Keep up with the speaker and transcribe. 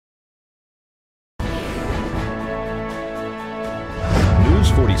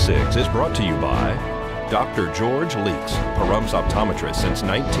46 is brought to you by Dr. George Leeks, Pahrumps optometrist since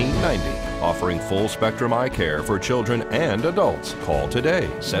 1990, offering full-spectrum eye care for children and adults. Call today,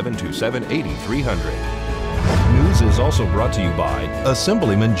 727-8300. News is also brought to you by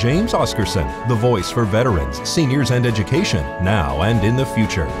Assemblyman James Oscarson, the voice for veterans, seniors, and education, now and in the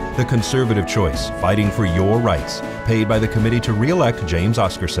future. The conservative choice, fighting for your rights. Paid by the committee to re-elect James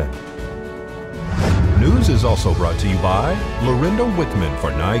Oscarson. News is also brought to you by Lorinda Wickman for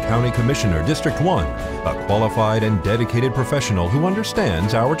Nye County Commissioner, District 1, a qualified and dedicated professional who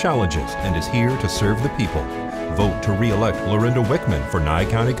understands our challenges and is here to serve the people. Vote to re-elect Lorinda Wickman for Nye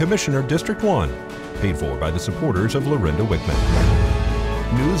County Commissioner, District 1. Paid for by the supporters of Lorinda Wickman.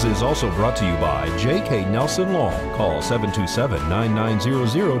 News is also brought to you by J.K. Nelson Law. Call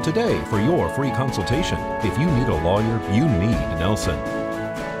 727-9900 today for your free consultation. If you need a lawyer, you need Nelson.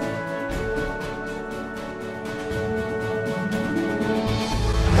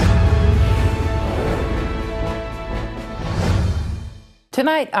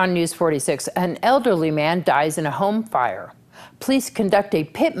 Tonight on News 46, an elderly man dies in a home fire. Police conduct a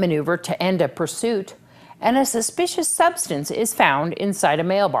pit maneuver to end a pursuit, and a suspicious substance is found inside a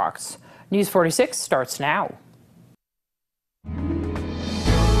mailbox. News 46 starts now.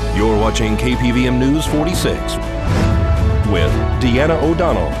 You're watching KPVM News 46 with Deanna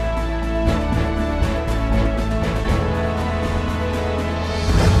O'Donnell.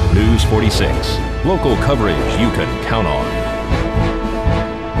 News 46, local coverage you can count on.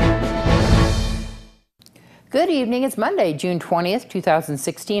 Good evening. It's Monday, June 20th,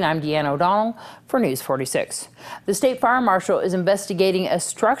 2016. I'm Deanna O'Donnell for News 46. The state fire marshal is investigating a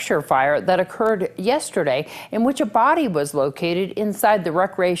structure fire that occurred yesterday in which a body was located inside the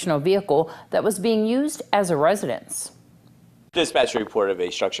recreational vehicle that was being used as a residence. Dispatch reported of a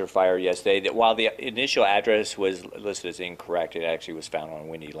structure fire yesterday that while the initial address was listed as incorrect, it actually was found on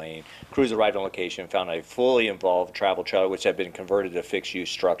Windy Lane. Crews arrived on location, found a fully involved travel trailer which had been converted to fixed-use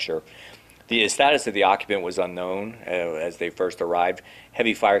structure. The status of the occupant was unknown as they first arrived.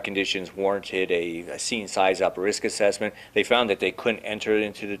 Heavy fire conditions warranted a scene size up risk assessment. They found that they couldn't enter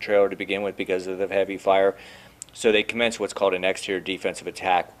into the trailer to begin with because of the heavy fire. So they commenced what's called an exterior defensive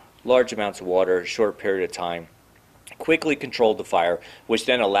attack. Large amounts of water, short period of time. Quickly controlled the fire, which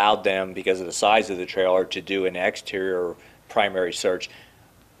then allowed them, because of the size of the trailer, to do an exterior primary search.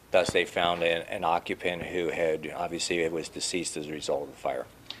 Thus they found an occupant who had obviously was deceased as a result of the fire.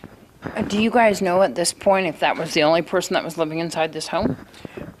 Do you guys know at this point if that was the only person that was living inside this home?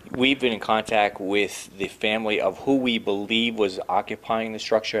 We've been in contact with the family of who we believe was occupying the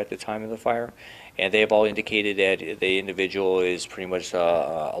structure at the time of the fire, and they have all indicated that the individual is pretty much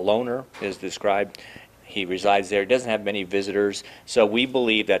a loner, as described. He resides there, doesn't have many visitors, so we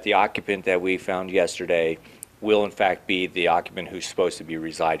believe that the occupant that we found yesterday will in fact be the occupant who's supposed to be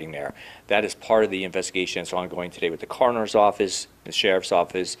residing there. That is part of the investigation that's ongoing today with the coroner's office, the sheriff's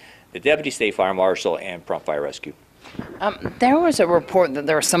office, the deputy state fire marshal, and prompt fire rescue. There was a report that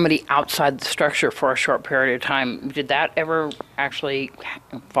there was somebody outside the structure for a short period of time. Did that ever actually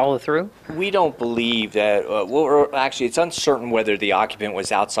follow through? We don't believe that, well, actually it's uncertain whether the occupant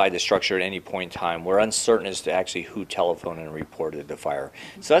was outside the structure at any point in time. We're uncertain as to actually who telephoned and reported the fire.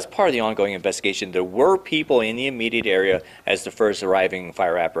 So that's part of the ongoing investigation. There were people in the immediate area as the first arriving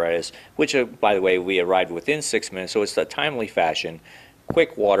fire apparatus, which by the way, we arrived within 6 minutes, so it's a timely fashion,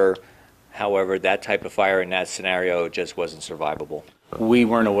 quick water. However, that type of fire in that scenario just wasn't survivable. We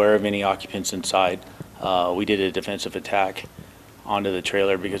weren't aware of any occupants inside. We did a defensive attack onto the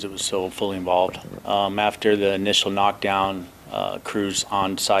trailer because it was so fully involved. After the initial knockdown, crews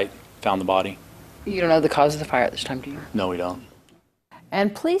on site found the body. You don't know the cause of the fire at this time, do you? No, we don't.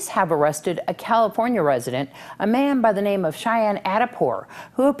 And police have arrested a California resident, a man by the name of Cheyenne Adipor,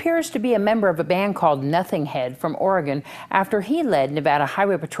 who appears to be a member of a band called Nothing Head from Oregon after he led Nevada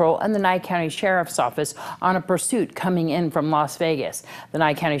Highway Patrol and the Nye County Sheriff's Office on a pursuit coming in from Las Vegas. The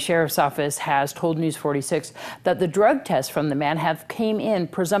Nye County Sheriff's Office has told News 46 that the drug tests from the man have came in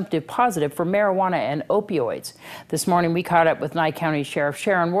presumptive positive for marijuana and opioids. This morning we caught up with Nye County Sheriff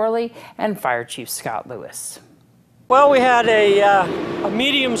Sharon Worley and Fire Chief Scott Lewis. Well, we had a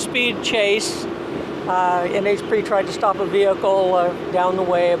medium speed chase. NHP tried to stop a vehicle down the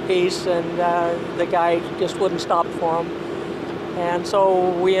way a piece, and the guy just wouldn't stop for him. And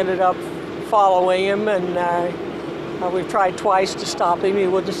so we ended up following him, and we tried twice to stop him. He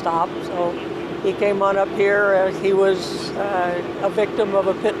wouldn't stop. So he came on up here. He was a victim of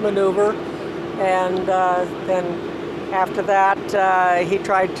a pit maneuver. And then after that, he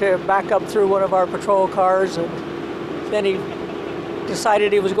tried to back up through one of our patrol cars, and then he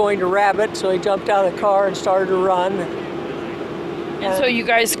decided he was going to rabbit, so he jumped out of the car and started to run. And so you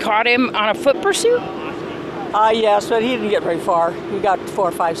guys caught him on a foot pursuit? Yes, but he didn't get very far. He got 4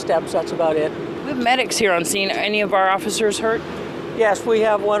 or 5 steps, that's about it. We have medics here on scene. Any of our officers hurt? Yes, we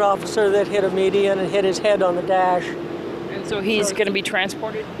have one officer that hit a median and hit his head on the dash. And so he's going to be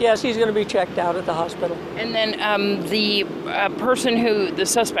transported? Yes, he's going to be checked out at the hospital. And then the the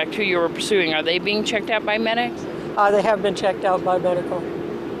suspect who you were pursuing, are they being checked out by medics? They have been checked out by medical.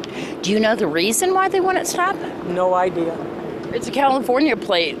 Do you know the reason why they wouldn't stop? No idea. It's a California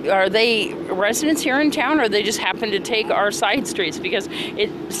plate. Are they residents here in town, or they just happen to take our side streets? Because it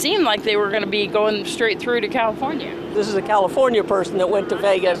seemed like they were going to be going straight through to California. This is a California person that went to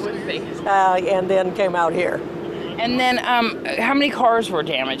Vegas, and then came out here. And then how many cars were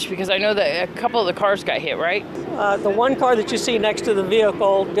damaged? Because I know that a couple of the cars got hit, right? The one car that you see next to the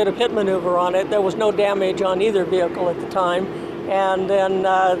vehicle did a pit maneuver on it. There was no damage on either vehicle at the time. And then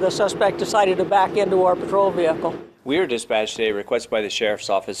the suspect decided to back into our patrol vehicle. We were dispatched today, requested by the Sheriff's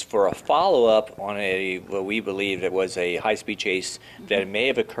Office for a follow-up on what we believe that was a high-speed chase that may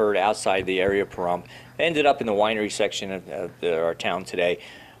have occurred outside the area of Pahrump. It ended up in the winery section of our town today.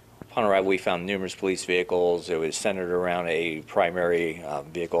 Upon arrival, we found numerous police vehicles. It was centered around a primary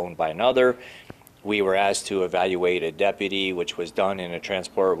vehicle owned by another. We were asked to evaluate a deputy, which was done, and a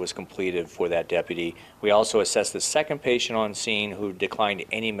transport was completed for that deputy. We also assessed the second patient on scene who declined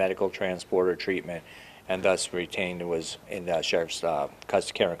any medical transport or treatment, and thus retained and was in the sheriff's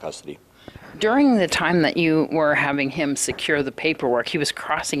care and custody. During the time that you were having him secure the paperwork, he was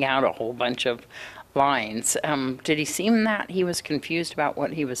crossing out a whole bunch of lines. Did he seem that he was confused about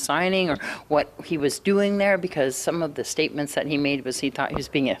what he was signing or what he was doing there? Because some of the statements that he made was he thought he was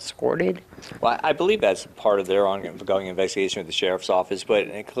being escorted. Well, I believe that's part of their ongoing investigation with the Sheriff's Office,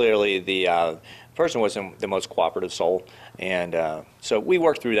 but clearly the person wasn't the most cooperative soul, and so we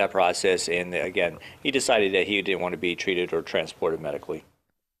worked through that process, and again, he decided that he didn't want to be treated or transported medically.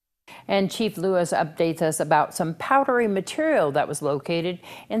 And Chief Lewis updates us about some powdery material that was located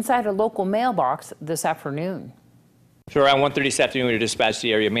inside a local mailbox this afternoon. So around 1:30 this afternoon, we were dispatched to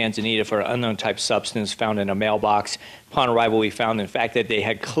the area of Manzanita for an unknown type substance found in a mailbox. Upon arrival, we found, in fact, that they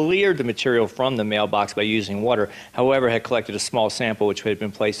had cleared the material from the mailbox by using water, however, had collected a small sample which had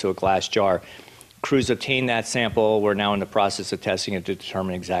been placed to a glass jar. Crews obtained that sample. We're now in the process of testing it to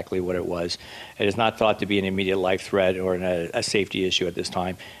determine exactly what it was. It is not thought to be an immediate life threat or a safety issue at this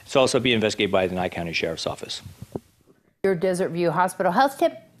time. It's also being investigated by the Nye County Sheriff's Office. Your Desert View Hospital Health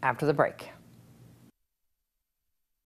Tip after the break.